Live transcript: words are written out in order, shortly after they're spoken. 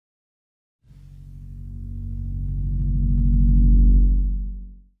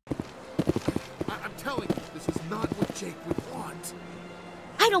Jake would want.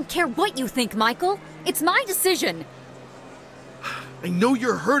 I don't care what you think, Michael. It's my decision. I know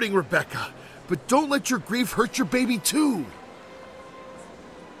you're hurting, Rebekah, but don't let your grief hurt your baby too.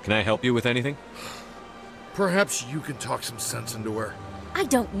 Can I help you with anything? Perhaps you can talk some sense into her. I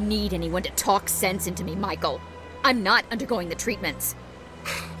don't need anyone to talk sense into me, Michael. I'm not undergoing the treatments.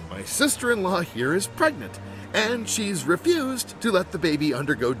 My sister-in-law here is pregnant, and she's refused to let the baby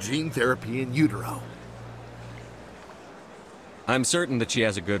undergo gene therapy in utero. I'm certain that she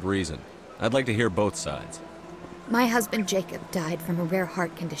has a good reason. I'd like to hear both sides. My husband Jacob died from a rare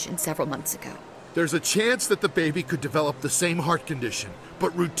heart condition several months ago. There's a chance that the baby could develop the same heart condition,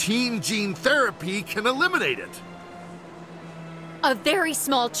 but routine gene therapy can eliminate it. A very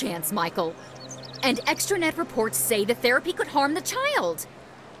small chance, Michael. And extranet reports say the therapy could harm the child.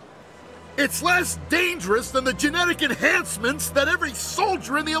 It's less dangerous than the genetic enhancements that every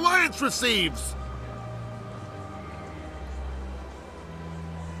soldier in the Alliance receives.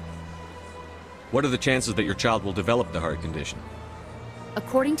 What are the chances that your child will develop the heart condition?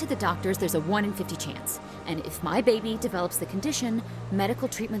 According to the doctors, there's a 1 in 50 chance. And if my baby develops the condition, medical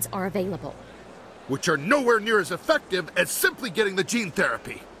treatments are available. Which are nowhere near as effective as simply getting the gene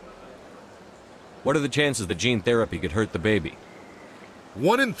therapy. What are the chances that gene therapy could hurt the baby?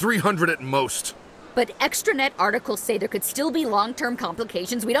 1 in 300 at most. But extranet articles say there could still be long-term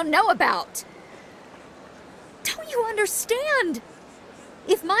complications we don't know about. Don't you understand?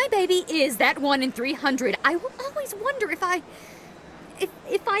 If my baby is that 1 in 300, I will always wonder if I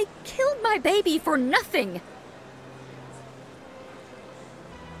killed my baby for nothing.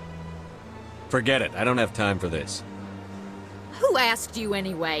 Forget it. I don't have time for this. Who asked you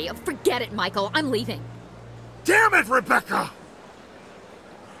anyway? Forget it, Michael. I'm leaving. Damn it, Rebekah!